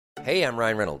Hey, I'm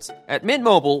Ryan Reynolds. At Mint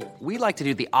Mobile, we like to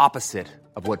do the opposite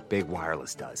of what Big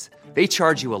Wireless does. They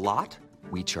charge you a lot,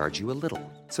 we charge you a little.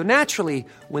 So naturally,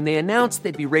 when they announced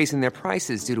they'd be raising their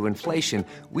prices due to inflation,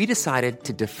 we decided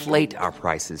to deflate our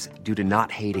prices due to not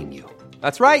hating you.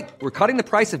 That's right. We're cutting the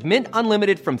price of Mint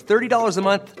Unlimited from $30 a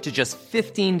month to just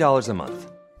 $15 a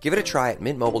month. Give it a try at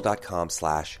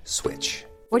mintmobile.com/switch.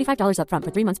 $45 up front for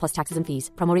 3 months plus taxes and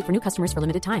fees. Promo rate for new customers for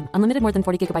limited time. Unlimited more than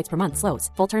 40 gigabytes per month. Slows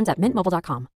full terms at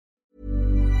mintmobile.com.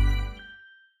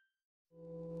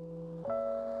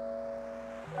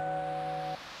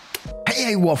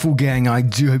 Hey Waffle Gang, I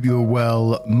do hope you are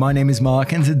well. My name is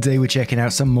Mark and today we're checking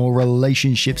out some more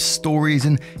relationship stories,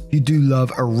 and if you do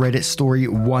love a Reddit story,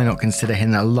 why not consider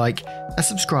hitting that like, a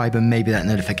subscribe and maybe that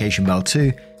notification bell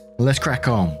too. Let's crack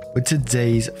on with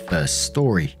today's first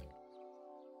story.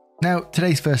 Now,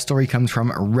 today's first story comes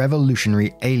from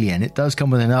Revolutionary Alien. It does come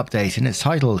with an update and it's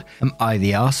titled, Am I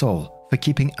the Arsehole for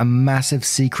Keeping a Massive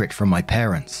Secret from My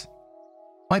Parents?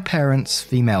 My parents,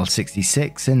 female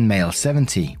 66 and male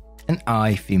 70, and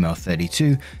I, female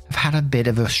 32, have had a bit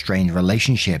of a strained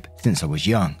relationship since I was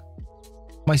young.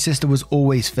 My sister was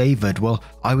always favoured while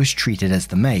I was treated as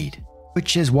the maid,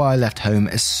 which is why I left home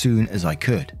as soon as I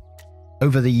could.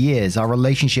 Over the years, our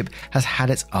relationship has had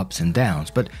its ups and downs,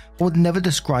 but I would never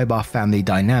describe our family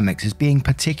dynamics as being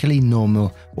particularly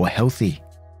normal or healthy.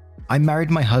 I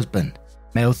married my husband,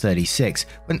 male 36,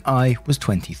 when I was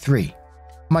 23.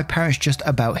 My parents just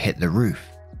about hit the roof.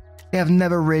 They have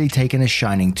never really taken a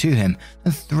shining to him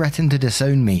and threatened to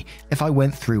disown me if I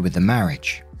went through with the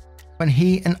marriage. When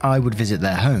he and I would visit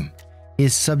their home, he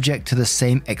is subject to the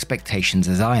same expectations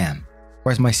as I am,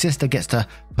 whereas my sister gets to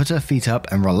put her feet up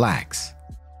and relax.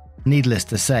 Needless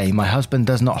to say, my husband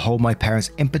does not hold my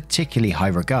parents in particularly high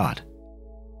regard.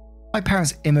 My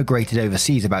parents immigrated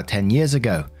overseas about 10 years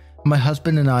ago, and my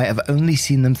husband and I have only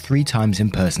seen them 3 times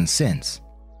in person since.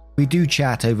 We do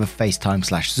chat over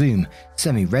FaceTime/Zoom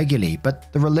semi-regularly,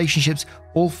 but the relationships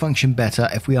all function better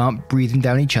if we aren't breathing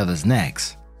down each other's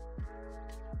necks.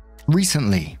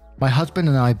 Recently, my husband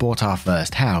and I bought our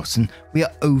first house and we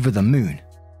are over the moon.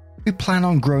 We plan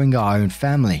on growing our own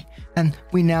family, and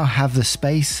we now have the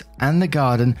space and the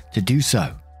garden to do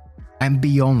so. I am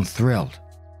beyond thrilled.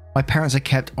 My parents are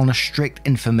kept on a strict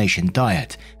information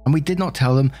diet, and we did not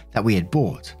tell them that we had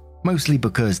bought, mostly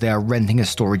because they are renting a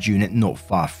storage unit not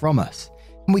far from us,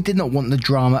 and we did not want the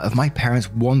drama of my parents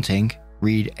wanting,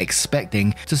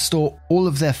 expecting, to store all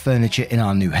of their furniture in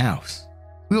our new house.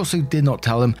 We also did not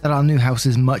tell them that our new house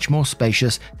is much more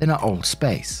spacious than our old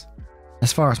space.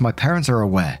 As far as my parents are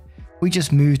aware, we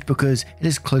just moved because it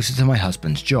is closer to my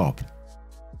husband's job.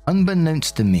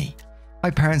 Unbeknownst to me, my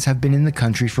parents have been in the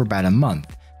country for about a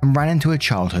month and ran into a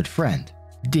childhood friend,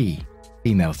 D,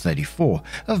 female 34,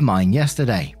 of mine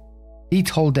yesterday. D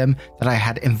told them that I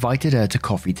had invited her to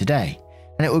coffee today,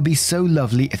 and it would be so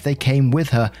lovely if they came with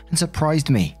her and surprised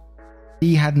me.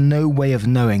 D had no way of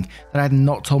knowing that I had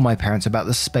not told my parents about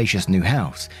the spacious new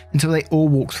house until they all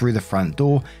walked through the front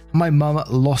door and my mum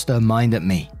lost her mind at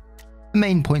me. The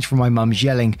main points from my mum's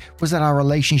yelling was that our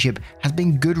relationship has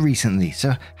been good recently,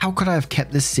 so how could I have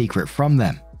kept this secret from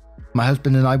them? My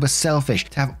husband and I were selfish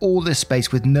to have all this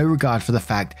space with no regard for the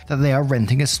fact that they are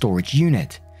renting a storage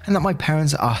unit, and that my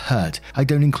parents are hurt I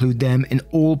don't include them in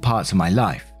all parts of my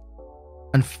life.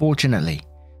 Unfortunately,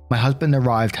 my husband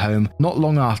arrived home not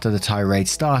long after the tirade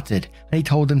started, and he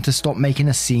told them to stop making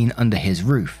a scene under his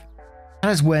roof.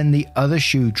 That is when the other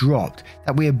shoe dropped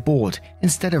that we had bought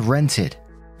instead of rented.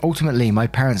 Ultimately, my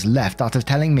parents left after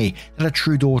telling me that a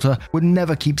true daughter would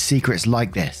never keep secrets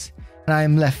like this, and I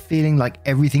am left feeling like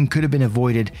everything could have been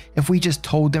avoided if we just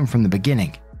told them from the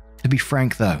beginning. To be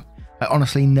frank though, I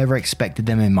honestly never expected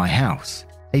them in my house.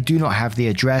 They do not have the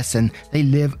address and they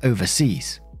live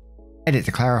overseas. Edit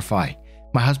to clarify,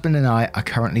 my husband and I are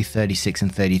currently 36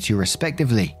 and 32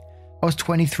 respectively. I was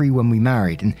 23 when we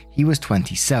married and he was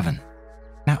 27.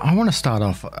 Now, I want to start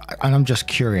off, and I'm just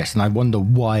curious, and I wonder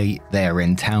why they're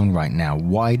in town right now.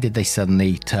 Why did they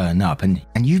suddenly turn up? And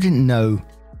you didn't know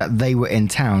that they were in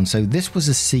town, so this was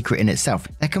a secret in itself.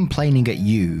 They're complaining at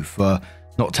you for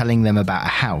not telling them about a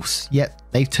house, yet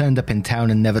they've turned up in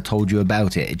town and never told you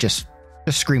about it. It just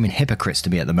screaming hypocrites to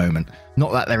me at the moment.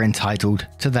 Not that they're entitled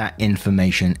to that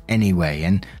information anyway.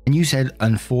 And you said,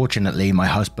 unfortunately, my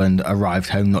husband arrived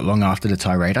home not long after the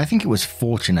tirade. I think it was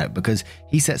fortunate because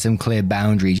he set some clear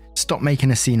boundaries. Stop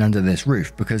making a scene under this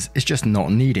roof because it's just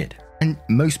not needed. And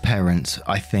most parents,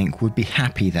 I think, would be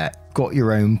happy that you've got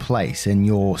your own place and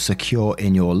you're secure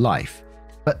in your life.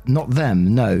 But not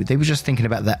them, no. They were just thinking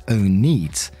about their own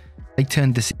needs. They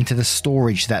turned this into the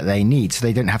storage that they need, so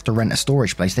they don't have to rent a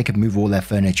storage place. They could move all their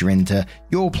furniture into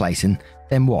your place and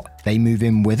then what? They move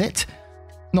in with it?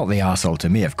 Not the arsehole to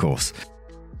me, of course.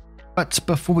 But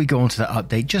before we go on to the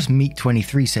update, just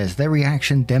Meek23 says their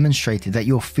reaction demonstrated that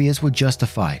your fears were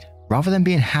justified. Rather than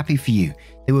being happy for you,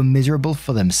 they were miserable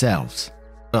for themselves.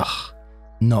 Ugh,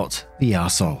 not the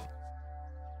arsehole.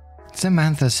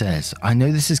 Samantha says, I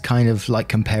know this is kind of like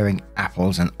comparing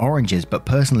apples and oranges, but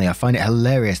personally I find it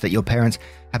hilarious that your parents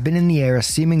have been in the area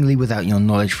seemingly without your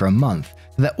knowledge for a month,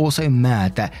 but they're also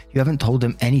mad that you haven't told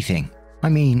them anything. I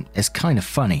mean, it's kind of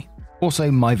funny.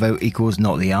 Also, my vote equals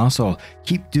not the arsehole.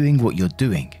 Keep doing what you're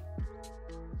doing.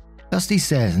 Dusty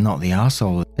says not the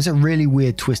arsehole. It's a really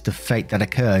weird twist of fate that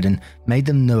occurred and made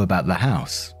them know about the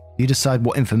house. You decide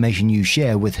what information you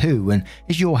share with who, and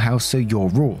it's your house, so your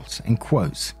rules, in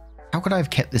quotes. How could I have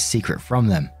kept this secret from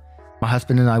them? My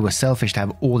husband and I were selfish to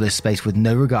have all this space with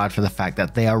no regard for the fact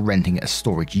that they are renting a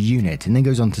storage unit, and then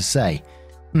goes on to say,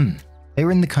 they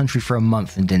were in the country for a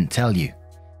month and didn't tell you.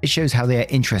 It shows how they are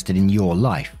interested in your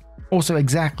life. Also,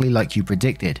 exactly like you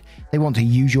predicted, they want to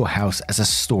use your house as a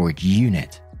storage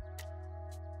unit.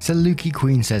 Saluki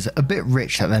Queen says, a bit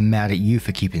rich that they're mad at you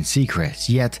for keeping secrets,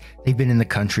 yet they've been in the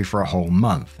country for a whole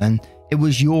month, and it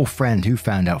was your friend who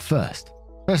found out first.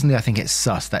 Personally, I think it's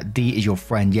sus that Dee is your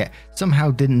friend, yet somehow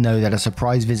didn't know that a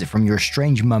surprise visit from your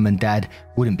estranged mum and dad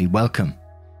wouldn't be welcome.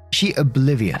 Is she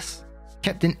oblivious,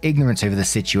 kept in ignorance over the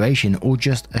situation, or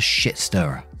just a shit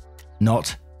stirrer?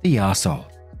 Not the arsehole.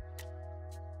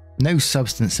 No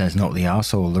Substance says not the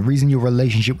arsehole. The reason your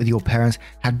relationship with your parents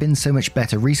had been so much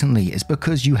better recently is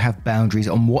because you have boundaries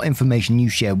on what information you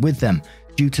share with them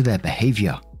due to their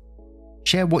behavior.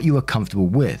 Share what you are comfortable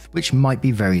with, which might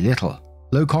be very little.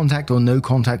 Low contact or no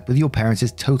contact with your parents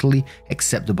is totally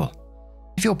acceptable.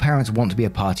 If your parents want to be a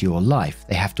part of your life,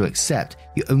 they have to accept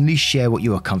you only share what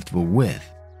you are comfortable with.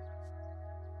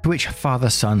 To which Father,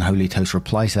 Son, Holy Toast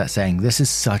replies to that saying, this is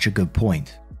such a good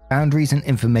point. Boundaries and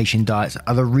information diets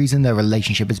are the reason their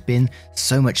relationship has been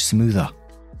so much smoother.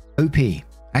 OP,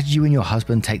 as you and your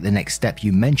husband take the next step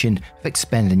you mentioned of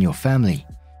expanding your family,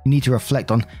 you need to reflect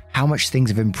on how much things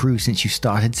have improved since you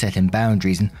started setting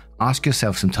boundaries and ask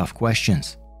yourself some tough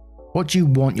questions. What do you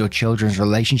want your children's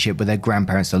relationship with their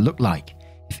grandparents to look like,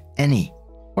 if any?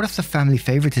 What if the family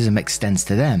favoritism extends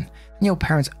to them and your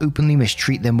parents openly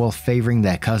mistreat them while favoring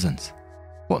their cousins?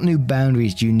 What new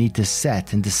boundaries do you need to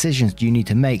set and decisions do you need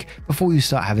to make before you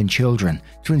start having children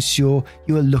to ensure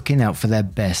you are looking out for their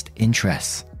best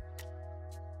interests?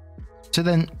 So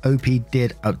then OP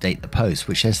did update the post,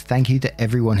 which says thank you to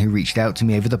everyone who reached out to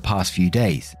me over the past few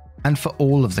days and for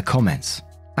all of the comments.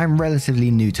 I'm relatively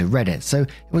new to Reddit, so it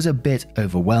was a bit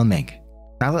overwhelming.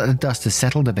 Now that the dust has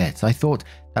settled a bit, I thought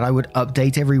that I would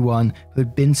update everyone who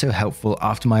had been so helpful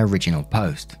after my original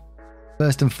post.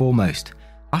 First and foremost,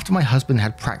 after my husband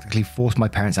had practically forced my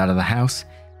parents out of the house,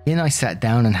 he and I sat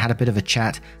down and had a bit of a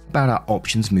chat about our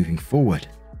options moving forward.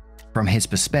 From his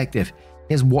perspective,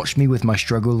 he has watched me with my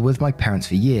struggle with my parents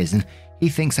for years, and he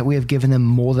thinks that we have given them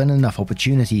more than enough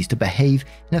opportunities to behave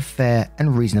in a fair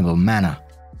and reasonable manner.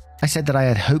 I said that I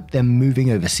had hoped them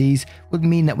moving overseas would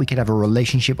mean that we could have a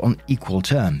relationship on equal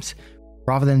terms,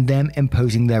 rather than them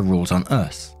imposing their rules on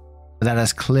us. But that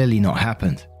has clearly not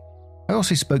happened. I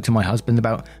also spoke to my husband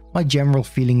about my general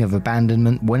feeling of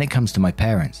abandonment when it comes to my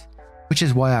parents, which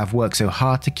is why I've worked so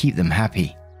hard to keep them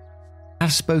happy.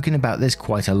 I've spoken about this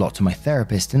quite a lot to my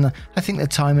therapist, and I think the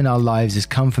time in our lives has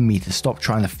come for me to stop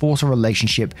trying to force a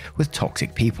relationship with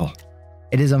toxic people.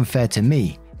 It is unfair to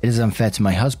me, it is unfair to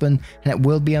my husband, and it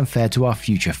will be unfair to our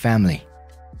future family.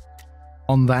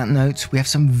 On that note, we have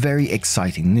some very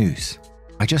exciting news.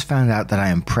 I just found out that I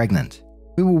am pregnant.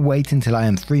 We will wait until I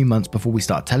am 3 months before we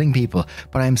start telling people,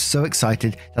 but I am so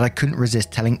excited that I couldn't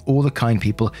resist telling all the kind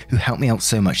people who helped me out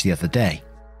so much the other day.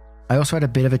 I also had a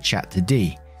bit of a chat to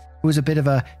Dee, who was a bit of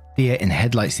a deer in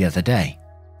headlights the other day,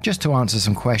 just to answer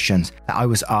some questions that I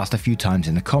was asked a few times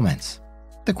in the comments.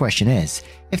 The question is,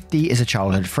 if Dee is a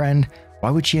childhood friend,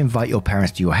 why would she invite your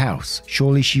parents to your house?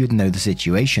 Surely she would know the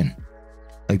situation.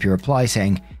 Opie replies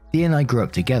saying, Dee and I grew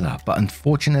up together, but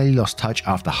unfortunately lost touch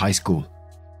after high school.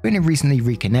 We only recently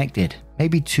reconnected,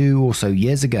 maybe 2 or so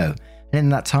years ago, and in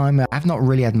that time I have not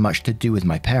really had much to do with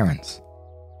my parents.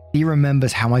 Dee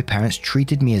remembers how my parents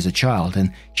treated me as a child,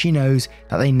 and she knows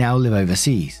that they now live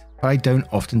overseas, but I don't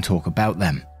often talk about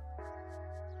them.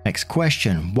 Next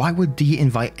question, why would Dee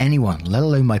invite anyone, let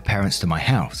alone my parents, to my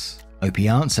house? Opie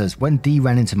answers, when Dee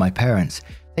ran into my parents,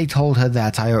 they told her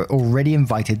that I already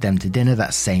invited them to dinner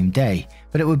that same day,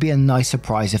 but it would be a nice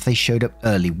surprise if they showed up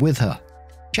early with her.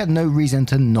 She had no reason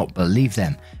to not believe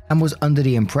them, and was under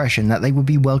the impression that they would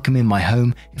be welcome in my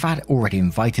home if I had already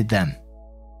invited them.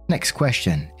 Next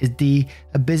question, is D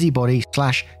a busybody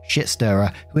 / shit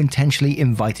stirrer who intentionally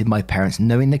invited my parents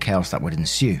knowing the chaos that would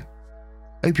ensue?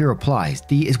 Opie replies,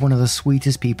 D is one of the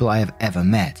sweetest people I have ever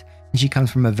met, and she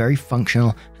comes from a very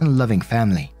functional and loving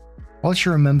family. While she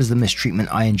remembers the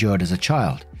mistreatment I endured as a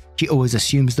child, she always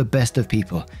assumes the best of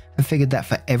people and figured that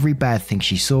for every bad thing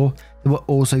she saw, there were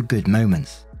also good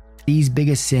moments. D's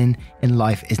biggest sin in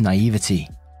life is naivety.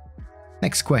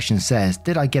 Next question says,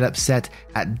 did I get upset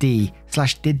at D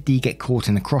 / did D get caught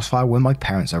in the crossfire when my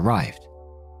parents arrived?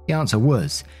 The answer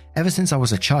was, ever since I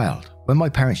was a child, when my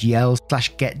parents yell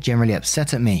 / get generally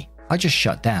upset at me, I just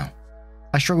shut down.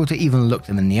 I struggle to even look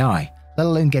them in the eye, let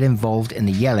alone get involved in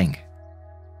the yelling.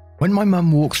 When my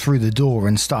mum walked through the door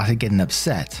and started getting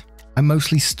upset, I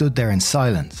mostly stood there in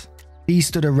silence. D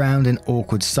stood around in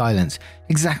awkward silence,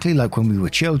 exactly like when we were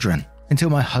children,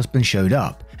 until my husband showed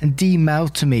up and D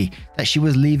mouthed to me that she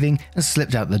was leaving and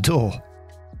slipped out the door.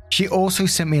 She also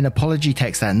sent me an apology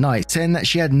text that night saying that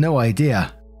she had no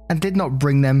idea and did not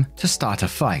bring them to start a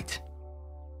fight.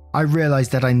 I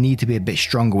realized that I need to be a bit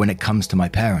stronger when it comes to my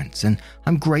parents, and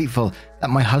I'm grateful that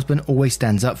my husband always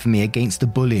stands up for me against the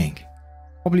bullying.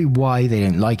 Probably why they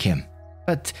don't like him,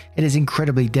 but it is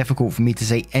incredibly difficult for me to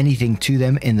say anything to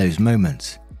them in those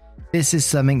moments. This is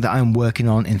something that I'm working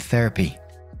on in therapy.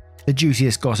 The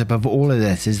juiciest gossip of all of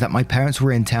this is that my parents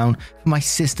were in town for my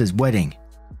sister's wedding.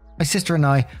 My sister and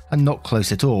I are not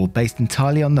close at all, based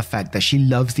entirely on the fact that she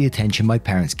loves the attention my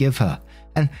parents give her,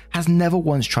 and has never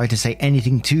once tried to say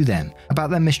anything to them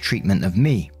about their mistreatment of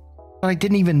me. But I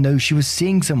didn't even know she was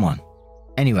seeing someone.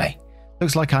 Anyway,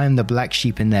 looks like I am the black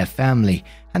sheep in their family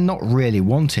and not really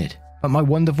wanted, but my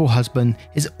wonderful husband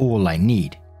is all I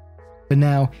need. For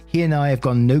now, he and I have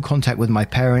got no contact with my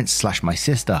parents / my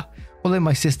sister, although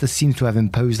my sister seems to have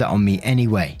imposed that on me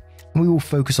anyway, and we will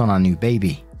focus on our new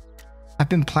baby. I've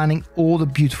been planning all the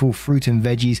beautiful fruit and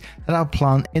veggies that I'll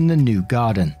plant in the new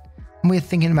garden, and we're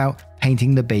thinking about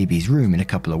painting the baby's room in a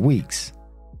couple of weeks.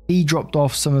 He dropped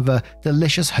off some of a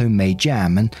delicious homemade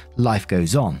jam, and life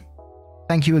goes on.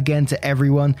 Thank you again to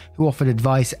everyone who offered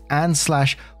advice and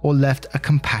 / or left a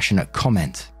compassionate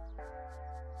comment.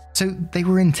 So they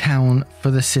were in town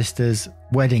for the sister's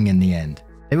wedding in the end.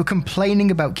 They were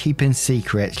complaining about keeping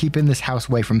secret, keeping this house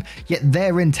away from, yet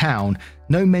they're in town,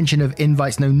 no mention of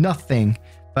invites, no nothing,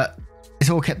 but it's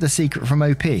all kept a secret from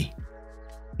OP.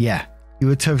 Yeah, you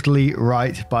were totally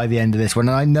right by the end of this one,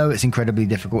 and I know it's incredibly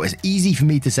difficult. It's easy for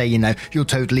me to say, you're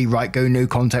totally right, go no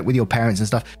contact with your parents and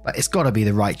stuff, but it's got to be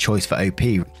the right choice for OP,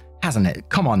 hasn't it?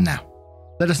 Come on now.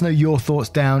 Let us know your thoughts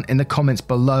down in the comments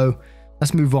below.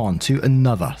 Let's move on to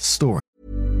another story.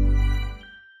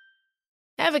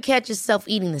 Ever catch yourself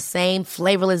eating the same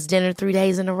flavorless dinner 3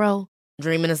 days in a row?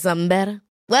 Dreaming of something better?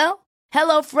 Well,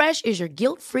 HelloFresh is your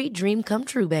guilt-free dream come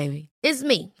true, baby. It's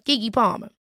me, Keke Palmer.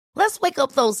 Let's wake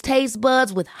up those taste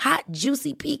buds with hot,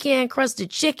 juicy pecan-crusted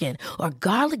chicken or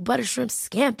garlic butter shrimp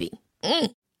scampi.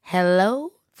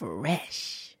 Hello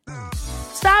Fresh.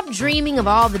 Stop dreaming of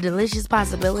all the delicious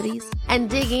possibilities and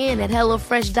dig in at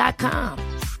HelloFresh.com.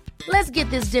 Let's get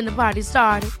this dinner party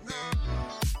started.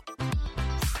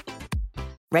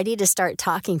 Ready to start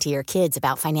talking to your kids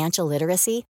about financial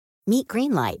literacy? Meet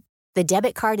Greenlight, the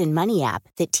debit card and money app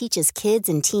that teaches kids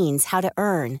and teens how to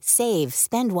earn, save,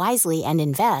 spend wisely, and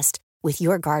invest with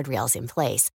your guardrails in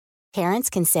place. Parents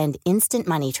can send instant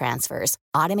money transfers,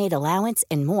 automate allowance,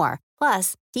 and more.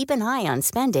 Plus, keep an eye on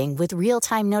spending with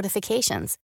real-time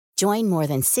notifications. Join more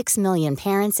than 6 million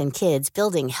parents and kids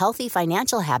building healthy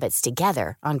financial habits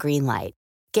together on Greenlight.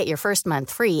 Get your first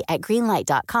month free at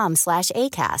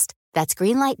greenlight.com/ACAST. That's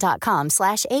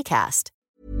greenlight.com/ACAST.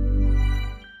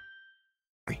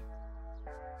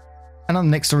 And our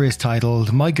next story is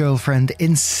titled, My Girlfriend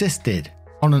Insisted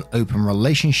on an Open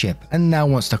Relationship and Now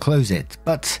Wants to Close It,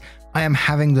 but I am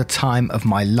having the time of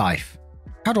my life.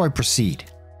 How do I proceed?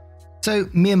 So,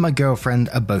 me and my girlfriend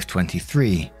are both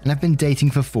 23 and have been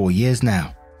dating for 4 years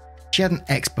now. She had an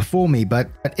ex before me, but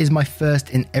is my first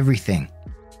in everything.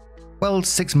 Well,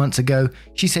 6 months ago,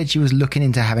 she said she was looking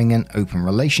into having an open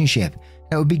relationship.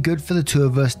 It would be good for the two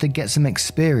of us to get some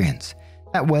experience.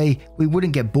 That way, we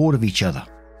wouldn't get bored of each other.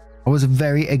 I was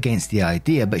very against the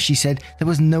idea, but she said there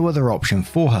was no other option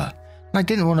for her, and I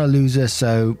didn't want to lose her,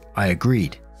 so I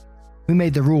agreed. We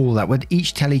made the rule that we'd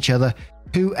each tell each other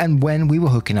who and when we were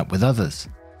hooking up with others.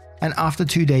 And after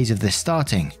 2 days of this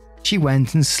starting, she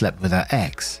went and slept with her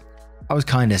ex. I was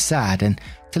kinda sad, and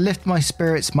to lift my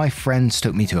spirits, my friends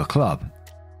took me to a club.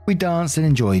 We danced and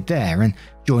enjoyed there and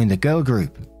joined the girl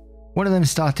group. One of them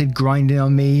started grinding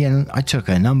on me and I took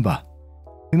her number.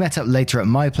 We met up later at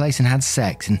my place and had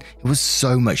sex, and it was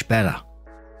so much better.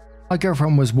 My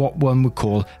girlfriend was what one would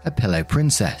call a pillow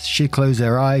princess. She'd close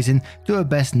her eyes and do her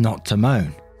best not to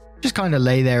moan. Just kinda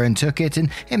lay there and took it, and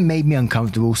it made me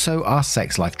uncomfortable, so our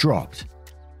sex life dropped.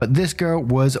 But this girl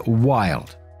was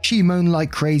wild. She moaned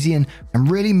like crazy and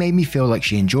really made me feel like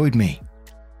she enjoyed me.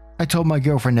 I told my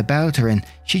girlfriend about her and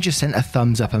she just sent a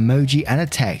thumbs up emoji and a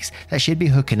text that she'd be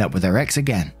hooking up with her ex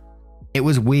again. It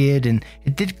was weird and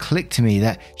it did click to me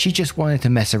that she just wanted to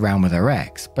mess around with her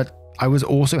ex, but I was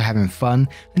also having fun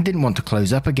and didn't want to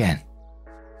close up again.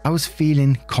 I was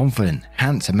feeling confident,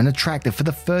 handsome and attractive for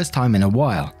the first time in a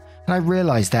while, and I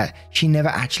realized that she never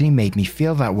actually made me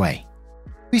feel that way.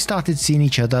 We started seeing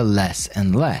each other less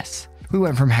and less. We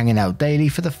went from hanging out daily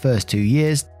for the first 2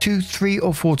 years to 3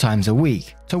 or 4 times a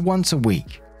week to once a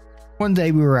week. One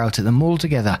day we were out at the mall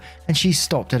together and she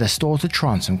stopped at a store to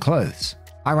try on some clothes.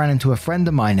 I ran into a friend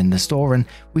of mine in the store and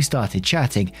we started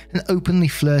chatting and openly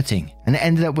flirting, and it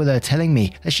ended up with her telling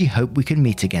me that she hoped we could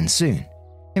meet again soon,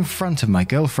 in front of my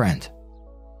girlfriend.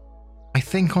 I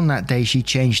think on that day she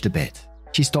changed a bit.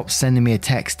 She stopped sending me a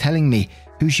text telling me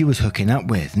who she was hooking up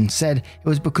with and said it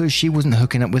was because she wasn't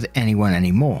hooking up with anyone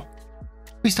anymore.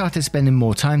 We started spending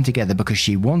more time together because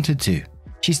she wanted to.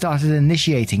 She started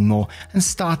initiating more and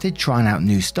started trying out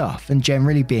new stuff and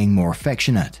generally being more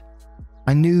affectionate.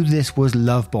 I knew this was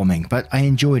love bombing, but I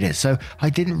enjoyed it, so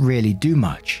I didn't really do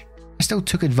much. I still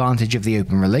took advantage of the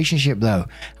open relationship though,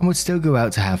 and would still go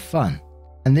out to have fun,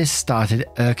 and this started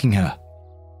irking her.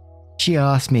 She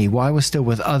asked me why I was still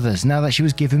with others now that she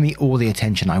was giving me all the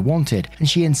attention I wanted, and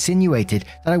she insinuated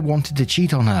that I wanted to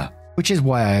cheat on her, which is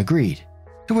why I agreed.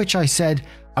 To which I said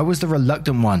I was the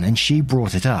reluctant one and she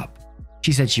brought it up.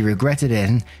 She said she regretted it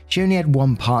and she only had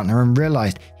one partner and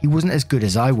realized he wasn't as good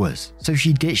as I was, so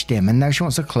she ditched him and now she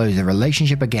wants to close the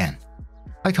relationship again.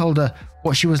 I told her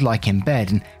what she was like in bed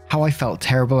and how I felt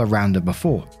terrible around her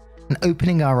before, and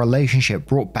opening our relationship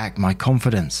brought back my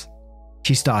confidence.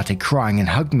 She started crying and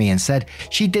hugged me and said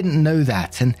she didn't know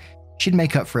that and she'd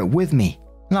make up for it with me,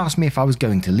 and asked me if I was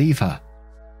going to leave her.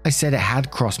 I said it had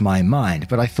crossed my mind,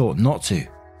 but I thought not to.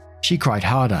 She cried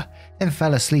harder, then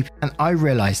fell asleep, and I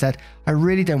realized that I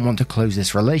really don't want to close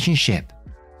this relationship.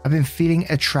 I've been feeling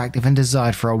attractive and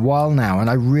desired for a while now, and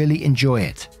I really enjoy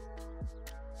it.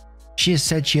 She has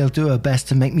said she'll do her best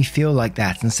to make me feel like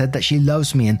that and said that she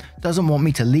loves me and doesn't want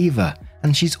me to leave her,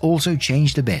 and she's also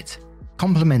changed a bit,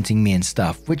 complimenting me and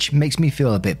stuff, which makes me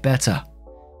feel a bit better.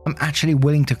 I'm actually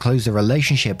willing to close the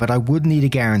relationship, but I would need a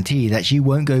guarantee that she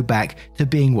won't go back to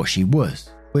being what she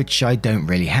was, which I don't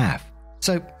really have.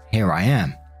 So here I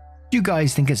am. Do you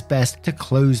guys think it's best to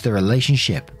close the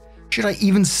relationship? Should I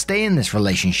even stay in this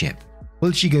relationship?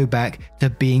 Will she go back to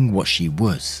being what she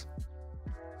was?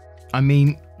 I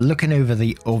mean, looking over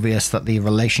the obvious that the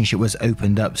relationship was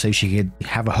opened up so she could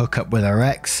have a hookup with her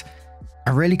ex,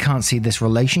 I really can't see this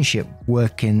relationship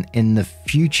working in the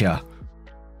future.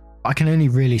 I can only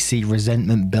really see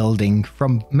resentment building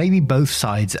from maybe both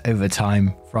sides over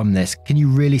time from this. Can you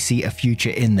really see a future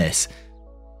in this?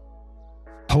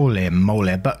 Holy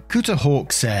moly, but Kuta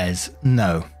Hawk says,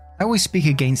 no. I always speak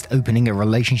against opening a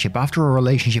relationship after a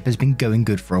relationship has been going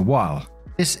good for a while.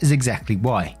 This is exactly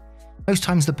why. Most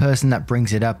times the person that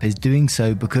brings it up is doing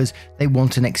so because they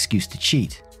want an excuse to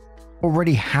cheat,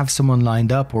 already have someone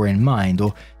lined up or in mind,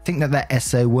 or think that their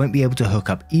SO won't be able to hook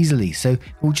up easily, so it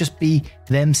will just be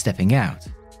them stepping out.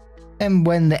 Then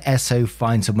when the SO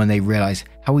finds someone, they realize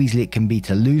how easily it can be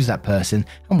to lose that person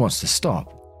and wants to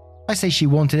stop. I say she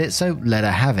wanted it, so let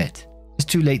her have it. It's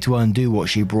too late to undo what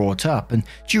she brought up, and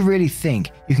do you really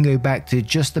think you can go back to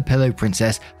just the pillow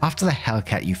princess after the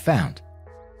Hellcat you found?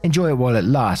 Enjoy it while it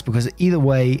lasts, because either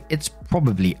way, it's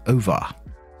probably over.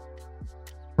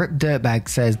 Rip Dirtbag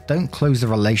says, don't close the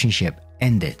relationship,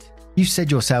 end it. You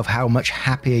said yourself how much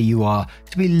happier you are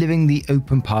to be living the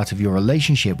open part of your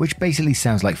relationship, which basically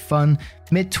sounds like fun,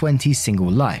 mid-20s single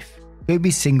life. Go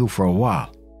be single for a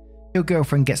while. Your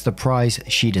girlfriend gets the prize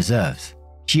she deserves.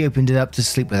 She opened it up to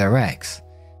sleep with her ex.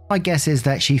 My guess is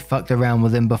that she fucked around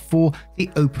with him before the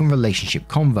open relationship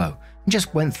convo and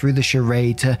just went through the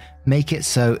charade to make it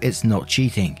so it's not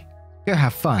cheating. Go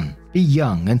have fun, be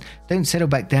young, and don't settle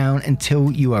back down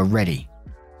until you are ready.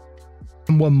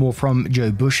 And one more from Joe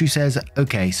Bush, who says,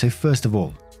 okay, so first of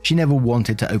all, she never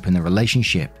wanted to open the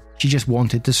relationship. She just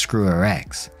wanted to screw her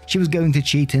ex. She was going to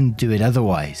cheat and do it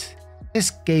otherwise.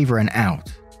 This gave her an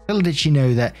out. Little did she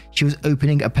know that she was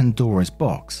opening a Pandora's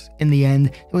box. In the end,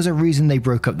 there was a reason they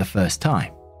broke up the first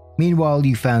time. Meanwhile,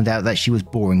 you found out that she was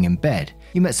boring in bed.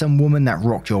 You met some woman that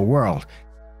rocked your world.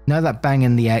 Now that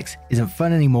banging the ex isn't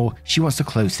fun anymore, she wants to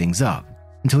close things up.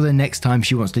 Until the next time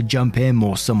she wants to jump in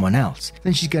or someone else,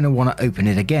 then she's going to want to open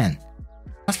it again.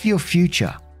 As for your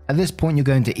future, At this point, you're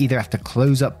going to either have to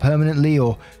close up permanently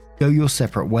or go your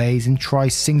separate ways and try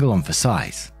single on for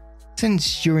size.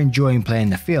 Since you're enjoying playing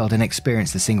the field and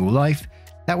experience the single life,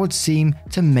 that would seem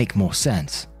to make more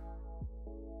sense.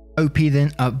 OP then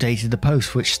updated the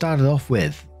post, which started off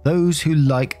with, "Those who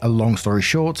like a long story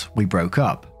short, we broke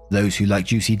up. Those who like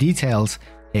juicy details,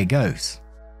 here goes."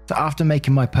 So after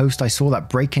making my post, I saw that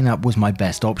breaking up was my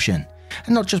best option.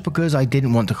 And not just because I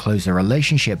didn't want to close the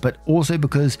relationship, but also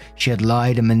because she had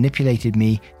lied and manipulated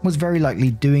me and was very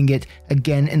likely doing it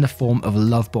again in the form of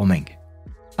love bombing.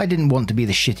 I didn't want to be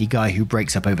the shitty guy who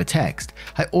breaks up over text.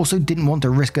 I also didn't want to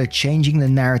risk her changing the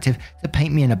narrative to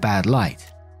paint me in a bad light.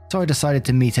 So I decided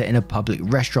to meet her in a public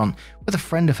restaurant with a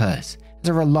friend of hers as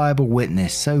a reliable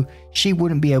witness so she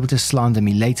wouldn't be able to slander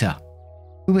me later.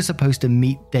 We were supposed to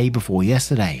meet day before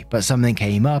yesterday, but something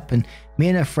came up and me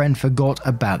and her friend forgot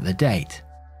about the date.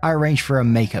 I arranged for a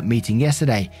makeup meeting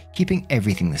yesterday, keeping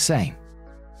everything the same.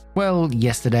 Well,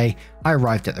 yesterday I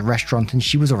arrived at the restaurant and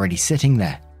she was already sitting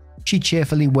there. She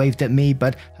cheerfully waved at me,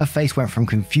 but her face went from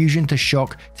confusion to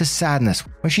shock to sadness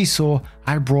when she saw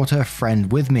I had brought her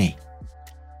friend with me.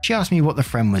 She asked me what the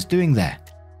friend was doing there.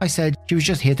 I said she was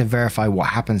just here to verify what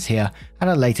happens here at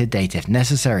a later date if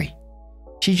necessary.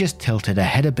 She just tilted her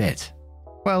head a bit.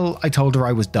 Well, I told her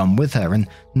I was done with her and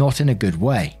not in a good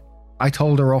way. I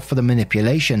told her off for the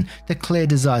manipulation, the clear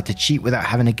desire to cheat without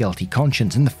having a guilty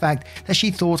conscience, and the fact that she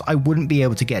thought I wouldn't be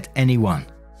able to get anyone.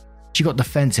 She got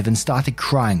defensive and started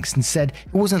crying and said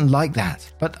it wasn't like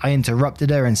that, but I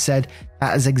interrupted her and said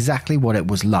that is exactly what it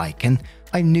was like, and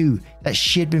I knew that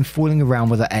she had been fooling around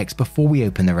with her ex before we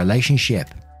opened the relationship.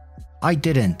 I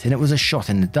didn't, and it was a shot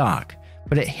in the dark,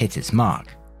 but it hit its mark.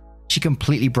 She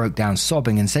completely broke down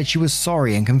sobbing and said she was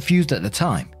sorry and confused at the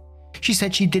time. She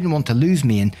said she didn't want to lose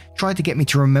me and tried to get me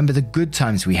to remember the good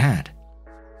times we had.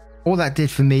 All that did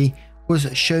for me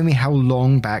was show me how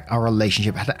long back our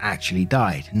relationship had actually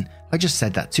died, and I just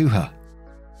said that to her.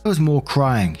 There was more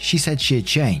crying. She said she'd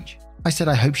change. I said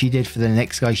I hope she did for the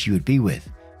next guy she would be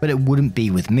with, but it wouldn't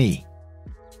be with me.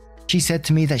 She said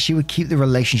to me that she would keep the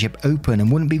relationship open and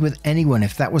wouldn't be with anyone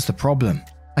if that was the problem.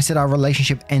 I said our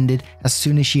relationship ended as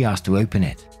soon as she asked to open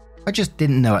it. I just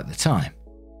didn't know at the time.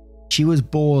 She was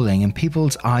bawling and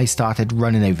people's eyes started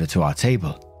running over to our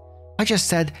table. I just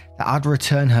said that I'd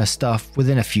return her stuff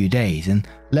within a few days and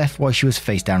left while she was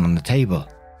face down on the table,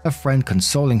 her friend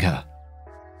consoling her.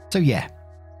 So yeah,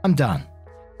 I'm done.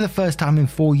 For the first time in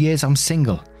 4 years, I'm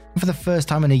single. And for the first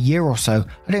time in a year or so,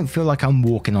 I don't feel like I'm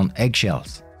walking on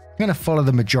eggshells. I'm going to follow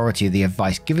the majority of the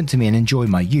advice given to me and enjoy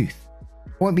my youth.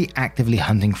 I won't be actively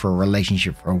hunting for a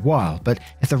relationship for a while, but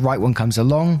if the right one comes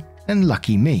along, then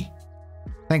lucky me.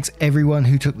 Thanks everyone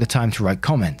who took the time to write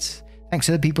comments. Thanks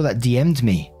to the people that DM'd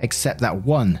me, except that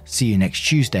one, see you next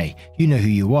Tuesday, you know who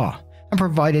you are, and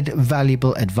provided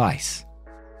valuable advice.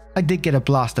 I did get a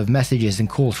blast of messages and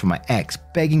calls from my ex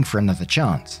begging for another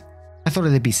chance. I thought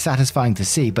it'd be satisfying to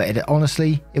see, but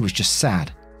honestly, it was just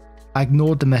sad. I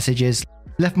ignored the messages,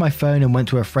 left my phone and went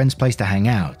to a friend's place to hang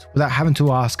out without having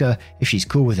to ask her if she's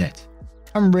cool with it.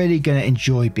 I'm really gonna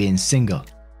enjoy being single.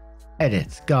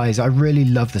 Edit, guys, I really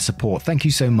love the support. Thank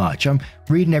you so much. I'm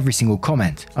reading every single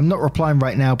comment. I'm not replying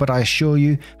right now, but I assure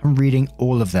you I'm reading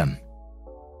all of them.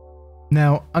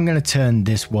 Now, I'm gonna turn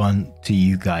this one to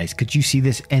you guys. Could you see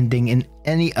this ending in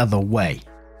any other way?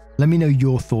 Let me know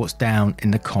your thoughts down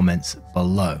in the comments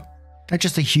below. Now,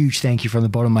 just a huge thank you from the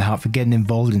bottom of my heart for getting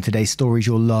involved in today's stories.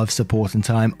 Your love, support and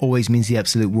time always means the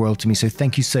absolute world to me, so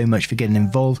thank you so much for getting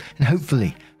involved, and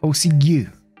hopefully I will see you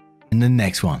in the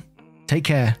next one. Take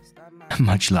care and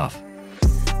much love.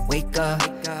 Wake up,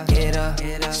 get up,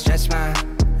 stretch my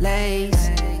legs,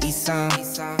 eat some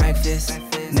breakfast,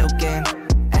 milk and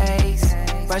eggs,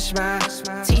 brush my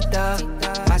teeth up,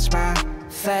 wash my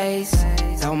face,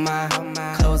 throw my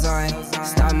clothes on,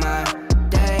 start my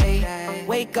day.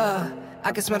 Wake up,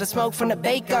 I can smell the smoke from the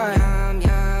bacon.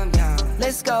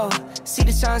 Let's go, see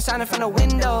the sun shining from the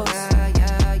windows.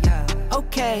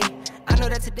 Okay, I know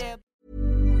that today.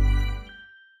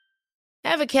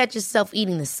 Ever catch yourself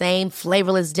eating the same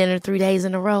flavorless dinner 3 days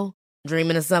in a row?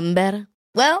 Dreaming of something better?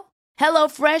 Well,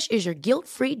 HelloFresh is your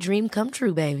guilt-free dream come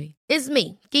true, baby. It's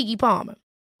me, Keke Palmer.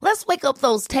 Let's wake up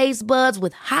those taste buds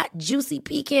with hot, juicy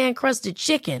pecan-crusted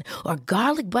chicken or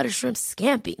garlic butter shrimp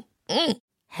scampi.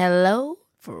 Hello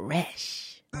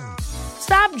Fresh.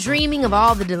 Stop dreaming of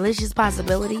all the delicious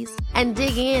possibilities and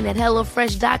dig in at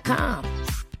HelloFresh.com.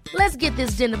 Let's get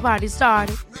this dinner party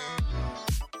started.